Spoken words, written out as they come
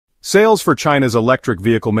Sales for China's electric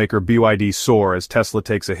vehicle maker BYD soar as Tesla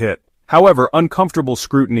takes a hit. However, uncomfortable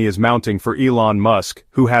scrutiny is mounting for Elon Musk,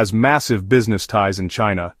 who has massive business ties in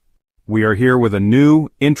China. We are here with a new,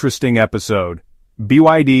 interesting episode.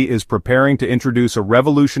 BYD is preparing to introduce a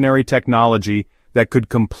revolutionary technology that could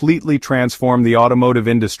completely transform the automotive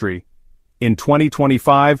industry. In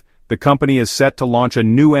 2025, the company is set to launch a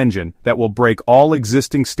new engine that will break all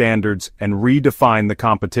existing standards and redefine the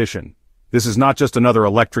competition. This is not just another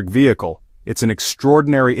electric vehicle, it's an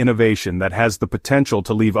extraordinary innovation that has the potential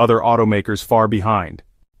to leave other automakers far behind.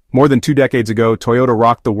 More than 2 decades ago, Toyota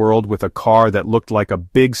rocked the world with a car that looked like a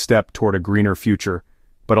big step toward a greener future.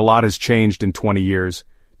 But a lot has changed in 20 years.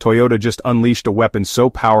 Toyota just unleashed a weapon so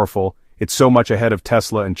powerful, it's so much ahead of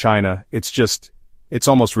Tesla and China, it's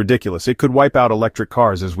almost ridiculous. It could wipe out electric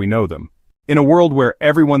cars as we know them. In a world where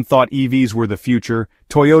everyone thought EVs were the future,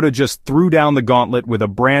 Toyota just threw down the gauntlet with a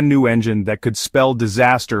brand new engine that could spell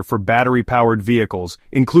disaster for battery-powered vehicles,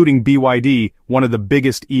 including BYD, one of the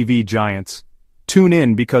biggest EV giants. Tune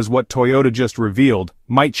in because what Toyota just revealed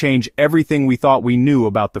might change everything we thought we knew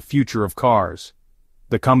about the future of cars.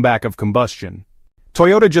 The comeback of combustion.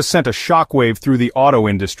 Toyota just sent a shockwave through the auto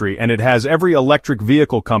industry, and it has every electric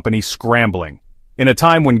vehicle company scrambling. In a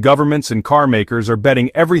time when governments and car makers are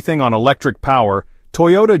betting everything on electric power,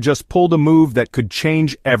 Toyota just pulled a move that could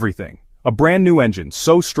change everything. A brand new engine,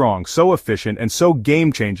 so strong, so efficient, and so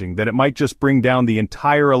game-changing that it might just bring down the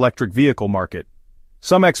entire electric vehicle market.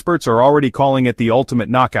 Some experts are already calling it the ultimate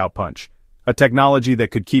knockout punch, a technology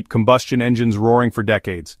that could keep combustion engines roaring for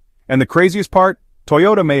decades. And the craziest part?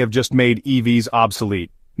 Toyota may have just made EVs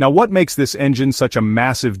obsolete. Now what makes this engine such a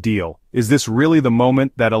massive deal? Is this really the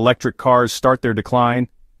moment that electric cars start their decline?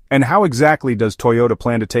 And how exactly does Toyota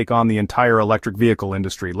plan to take on the entire electric vehicle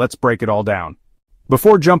industry? Let's break it all down.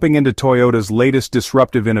 Before jumping into Toyota's latest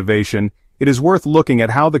disruptive innovation, it is worth looking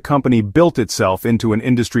at how the company built itself into an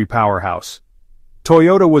industry powerhouse.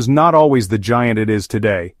 Toyota was not always the giant it is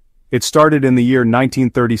today. It started in the year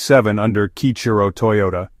 1937 under Kiichiro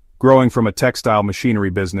Toyota, growing from a textile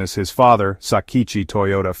machinery business his father, Sakichi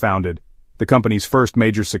Toyota, founded. The company's first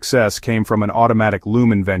major success came from an automatic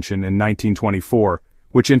loom invention in 1924,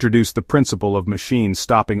 which introduced the principle of machines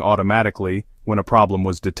stopping automatically when a problem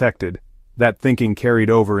was detected. That thinking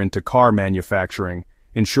carried over into car manufacturing,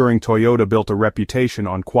 ensuring Toyota built a reputation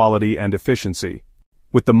on quality and efficiency.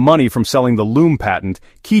 With the money from selling the loom patent,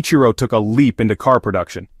 Kiichiro took a leap into car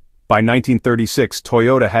production. By 1936,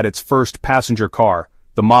 Toyota had its first passenger car,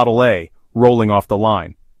 the Model A, rolling off the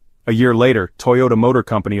line. A year later, Toyota Motor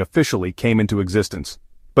Company officially came into existence.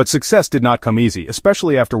 But success did not come easy,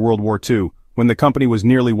 especially after World War II, when the company was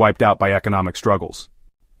nearly wiped out by economic struggles.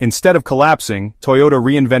 Instead of collapsing, Toyota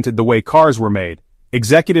reinvented the way cars were made.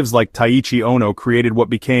 Executives like Taiichi Ohno created what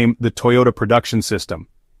became the Toyota Production System.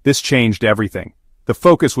 This changed everything. The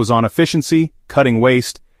focus was on efficiency, cutting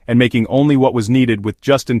waste, and making only what was needed with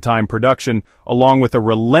just-in-time production, along with a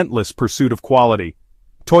relentless pursuit of quality.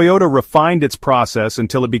 Toyota refined its process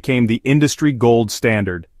until it became the industry gold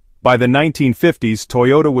standard. By the 1950s,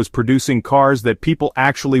 Toyota was producing cars that people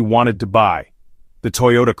actually wanted to buy. The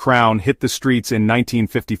Toyota Crown hit the streets in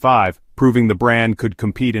 1955, proving the brand could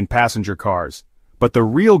compete in passenger cars. But the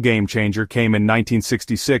real game-changer came in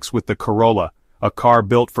 1966 with the Corolla, a car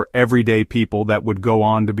built for everyday people that would go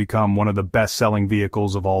on to become one of the best-selling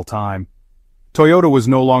vehicles of all time. Toyota was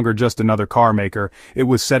no longer just another car maker, it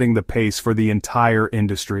was setting the pace for the entire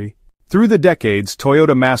industry. Through the decades,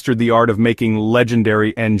 Toyota mastered the art of making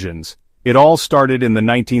legendary engines. It all started in the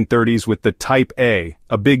 1930s with the Type A,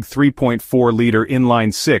 a big 3.4-liter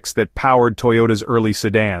inline-six that powered Toyota's early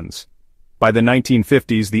sedans. By the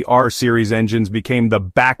 1950s, the R-Series engines became the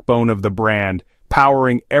backbone of the brand,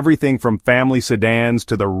 powering everything from family sedans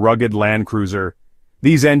to the rugged Land Cruiser.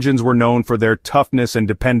 These engines were known for their toughness and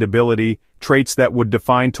dependability, traits that would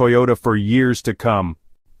define Toyota for years to come.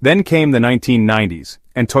 Then came the 1990s,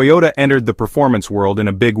 and Toyota entered the performance world in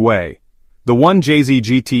a big way. The 1JZ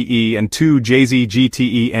GTE and 2 JZ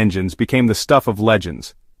GTE engines became the stuff of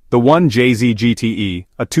legends. The 1JZ GTE,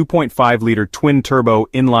 a 2.5-liter twin-turbo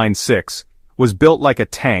inline-six, was built like a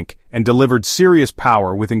tank and delivered serious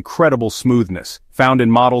power with incredible smoothness, found in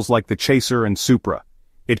models like the Chaser and Supra.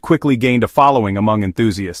 It quickly gained a following among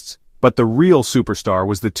enthusiasts. But the real superstar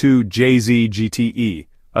was the 2 JZ GTE,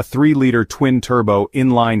 a 3-liter twin-turbo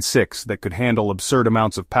inline-six that could handle absurd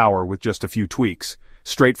amounts of power with just a few tweaks.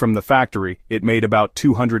 Straight from the factory, it made about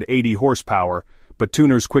 280 horsepower, but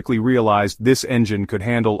tuners quickly realized this engine could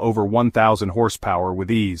handle over 1,000 horsepower with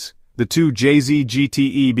ease. The 2 JZ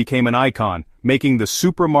GTE became an icon, making the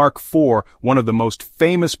Supra Mark IV one of the most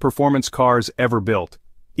famous performance cars ever built.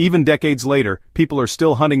 Even decades later, people are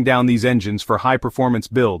still hunting down these engines for high-performance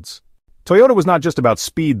builds. Toyota was not just about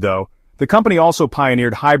speed, though. The company also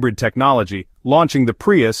pioneered hybrid technology, launching the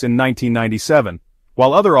Prius in 1997.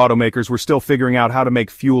 While other automakers were still figuring out how to make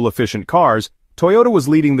fuel-efficient cars, Toyota was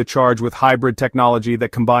leading the charge with hybrid technology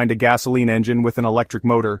that combined a gasoline engine with an electric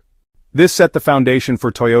motor. This set the foundation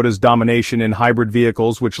for Toyota's domination in hybrid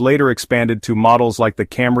vehicles, which later expanded to models like the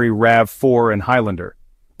Camry RAV4 and Highlander.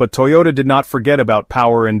 But Toyota did not forget about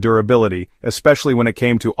power and durability, especially when it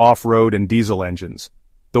came to off-road and diesel engines.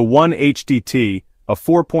 The 1HDT, a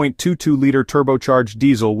 4.22-liter turbocharged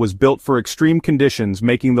diesel, was built for extreme conditions,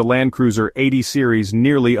 making the Land Cruiser 80 series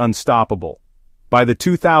nearly unstoppable. By the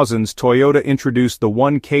 2000s, Toyota introduced the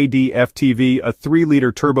 1KD FTV, a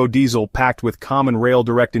 3-liter turbo diesel packed with common rail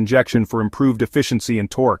direct injection for improved efficiency and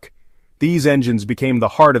torque. These engines became the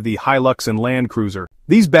heart of the Hilux and Land Cruiser.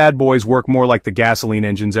 These bad boys work more like the gasoline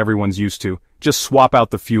engines everyone's used to, just swap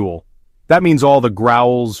out the fuel. That means all the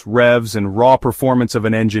growls, revs, and raw performance of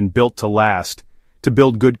an engine built to last. To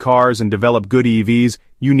build good cars and develop good EVs,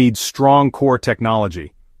 you need strong core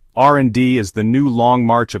technology. R&D is the new long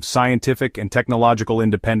march of scientific and technological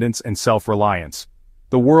independence and self-reliance.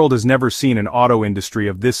 The world has never seen an auto industry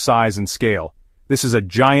of this size and scale. This is a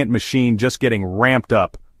giant machine just getting ramped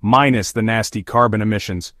up, minus the nasty carbon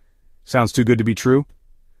emissions. Sounds too good to be true?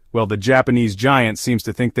 Well, the Japanese giant seems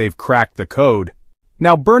to think they've cracked the code.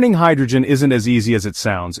 Now, burning hydrogen isn't as easy as it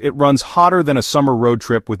sounds. It runs hotter than a summer road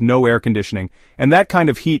trip with no air conditioning, and that kind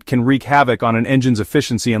of heat can wreak havoc on an engine's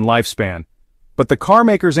efficiency and lifespan. But the car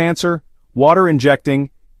maker's answer? Water injecting.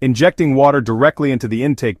 Injecting water directly into the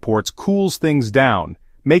intake ports cools things down,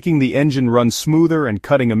 making the engine run smoother and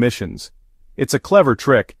cutting emissions. It's a clever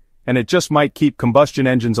trick, and it just might keep combustion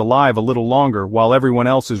engines alive a little longer while everyone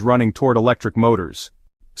else is running toward electric motors.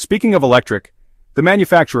 Speaking of electric, the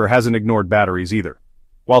manufacturer hasn't ignored batteries either.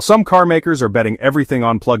 While some car makers are betting everything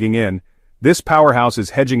on plugging in, this powerhouse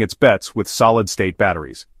is hedging its bets with solid-state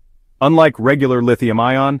batteries. Unlike regular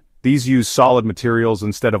lithium-ion, these use solid materials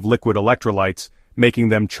instead of liquid electrolytes, making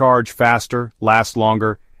them charge faster, last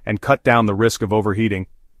longer, and cut down the risk of overheating.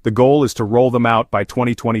 The goal is to roll them out by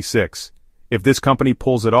 2026. If this company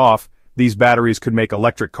pulls it off, these batteries could make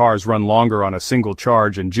electric cars run longer on a single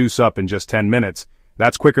charge and juice up in just 10 minutes.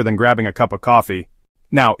 That's quicker than grabbing a cup of coffee.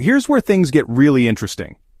 Now, here's where things get really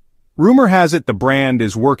interesting. Rumor has it the brand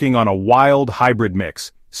is working on a wild hybrid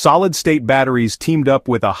mix, solid-state batteries teamed up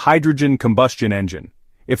with a hydrogen combustion engine.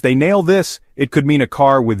 If they nail this, it could mean a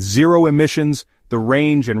car with zero emissions, the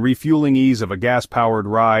range and refueling ease of a gas-powered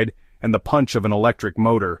ride, and the punch of an electric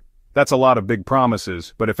motor. That's a lot of big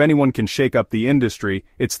promises, but if anyone can shake up the industry,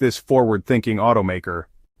 it's this forward-thinking automaker.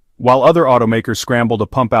 While other automakers scramble to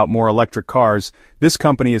pump out more electric cars, this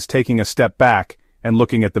company is taking a step back and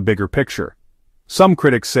looking at the bigger picture. Some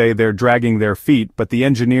critics say they're dragging their feet, but the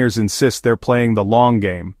engineers insist they're playing the long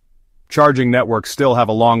game. Charging networks still have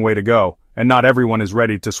a long way to go, and not everyone is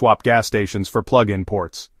ready to swap gas stations for plug-in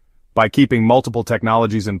ports. By keeping multiple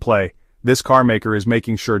technologies in play, this car maker is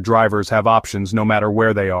making sure drivers have options no matter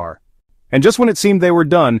where they are. And just when it seemed they were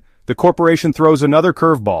done, the corporation throws another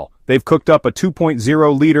curveball. They've cooked up a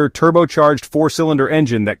 2.0-liter turbocharged 4-cylinder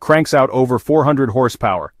engine that cranks out over 400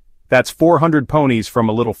 horsepower. That's 400 ponies from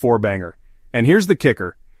a little four-banger. And here's the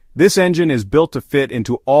kicker. This engine is built to fit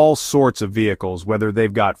into all sorts of vehicles, whether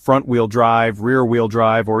they've got front-wheel drive, rear-wheel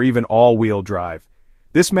drive, or even all-wheel drive.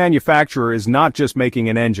 This manufacturer is not just making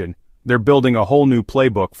an engine, they're building a whole new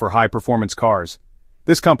playbook for high-performance cars.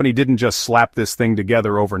 This company didn't just slap this thing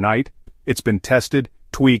together overnight. It's been tested,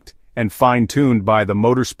 tweaked, and fine-tuned by the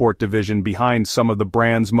motorsport division behind some of the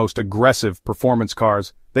brand's most aggressive performance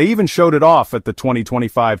cars. They even showed it off at the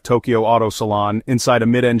 2025 Tokyo Auto Salon inside a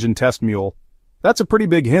mid-engine test mule. That's a pretty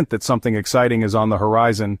big hint that something exciting is on the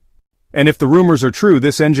horizon. And if the rumors are true,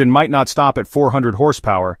 this engine might not stop at 400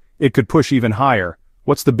 horsepower, it could push even higher.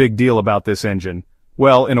 What's the big deal about this engine?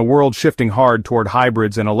 Well, in a world shifting hard toward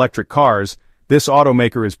hybrids and electric cars, this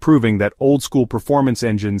automaker is proving that old-school performance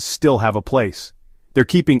engines still have a place. They're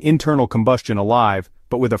keeping internal combustion alive,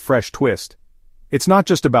 but with a fresh twist. It's not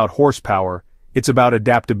just about horsepower, it's about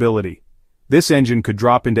adaptability. This engine could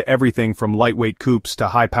drop into everything from lightweight coupes to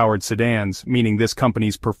high-powered sedans, meaning this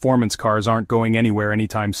company's performance cars aren't going anywhere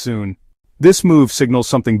anytime soon. This move signals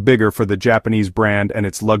something bigger for the Japanese brand and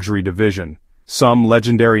its luxury division. Some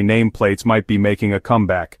legendary nameplates might be making a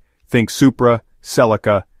comeback. Think Supra,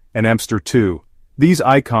 Celica, and Emster 2. These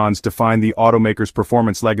icons define the automaker's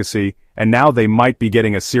performance legacy, and now they might be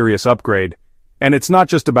getting a serious upgrade. And it's not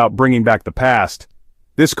just about bringing back the past.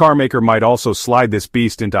 This carmaker might also slide this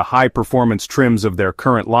beast into high-performance trims of their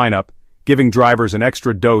current lineup, giving drivers an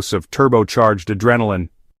extra dose of turbocharged adrenaline.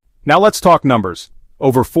 Now let's talk numbers.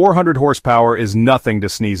 Over 400 horsepower is nothing to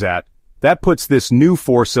sneeze at. That puts this new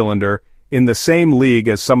four-cylinder in the same league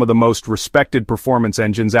as some of the most respected performance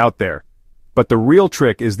engines out there. But the real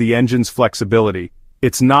trick is the engine's flexibility.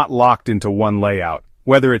 It's not locked into one layout.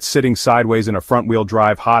 Whether it's sitting sideways in a front-wheel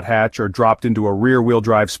drive hot hatch or dropped into a rear-wheel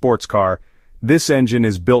drive sports car, this engine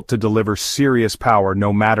is built to deliver serious power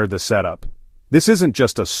no matter the setup. This isn't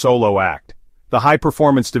just a solo act. The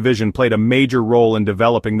high-performance division played a major role in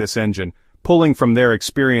developing this engine, pulling from their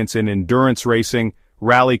experience in endurance racing,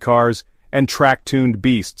 rally cars, and track-tuned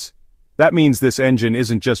beasts. That means this engine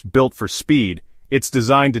isn't just built for speed, it's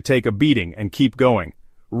designed to take a beating and keep going.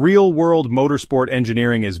 Real-world motorsport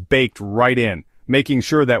engineering is baked right in, making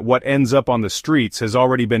sure that what ends up on the streets has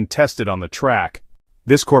already been tested on the track.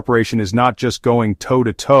 This corporation is not just going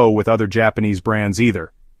toe-to-toe with other Japanese brands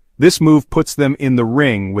either. This move puts them in the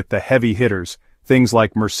ring with the heavy hitters, things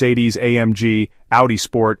like Mercedes-AMG, Audi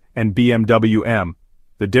Sport, and BMW M.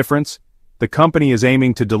 The difference? The company is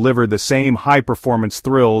aiming to deliver the same high-performance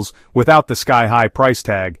thrills without the sky-high price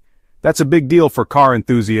tag. That's a big deal for car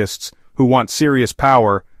enthusiasts who want serious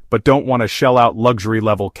power but don't want to shell out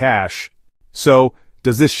luxury-level cash. So,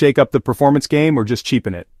 does this shake up the performance game or just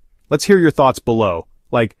cheapen it? Let's hear your thoughts below.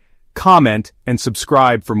 Comment and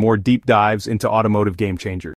subscribe for more deep dives into automotive game changers.